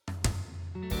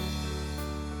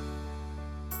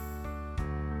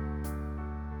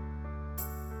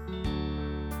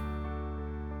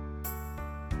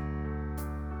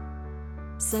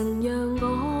神讓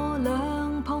我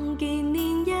倆碰見，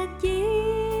連日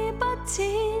已不淺，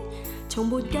從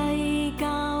沒計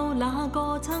較哪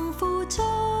個曾付出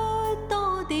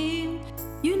多點，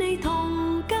與你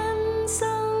同根生，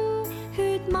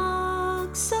血脈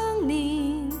相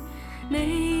連，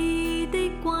你的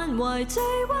關懷最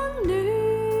溫暖。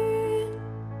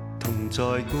同在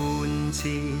貫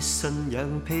徹信仰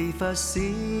疲乏少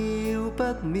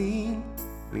不免，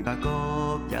明白各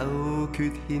有缺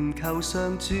欠，求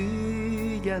上主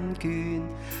恩眷，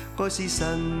愛是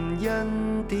神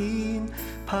恩典，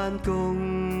盼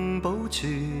共保存，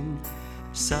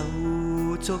手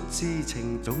足之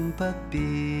情總不變。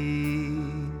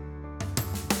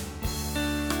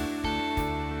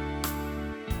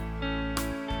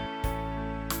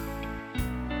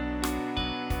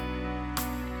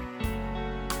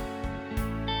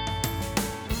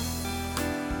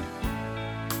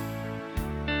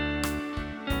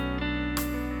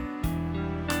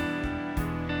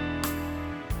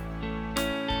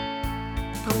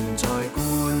同在貫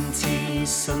徹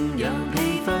信仰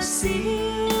疲乏少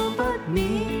不免，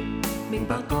明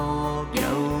白各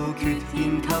有缺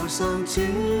欠，求上主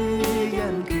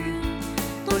恩眷，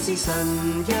愛是神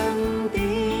恩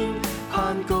典，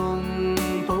盼共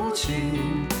保存，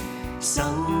手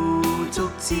足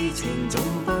之情總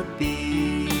不變。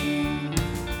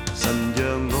神讓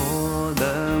我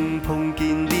倆碰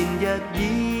見，連日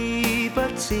已不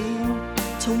淺，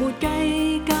從沒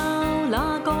計較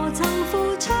哪個曾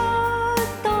付出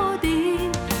多點，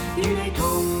與你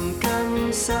同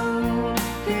根生，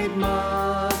血脈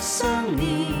相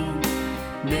連，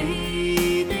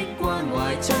你的關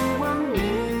懷最溫暖。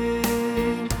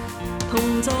同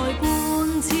在貫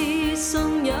徹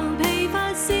信仰疲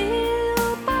乏少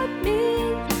不免，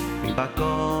明白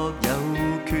各有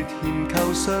缺欠，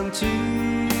求上主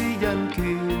恩眷，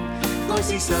愛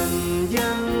是神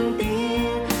恩典，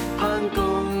盼共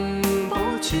保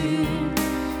存，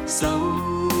手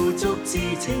足之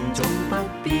情總不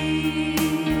變，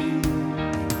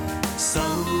手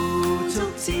足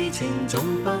之情總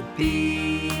不變，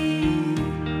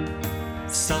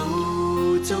手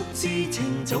足之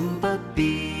情總不變。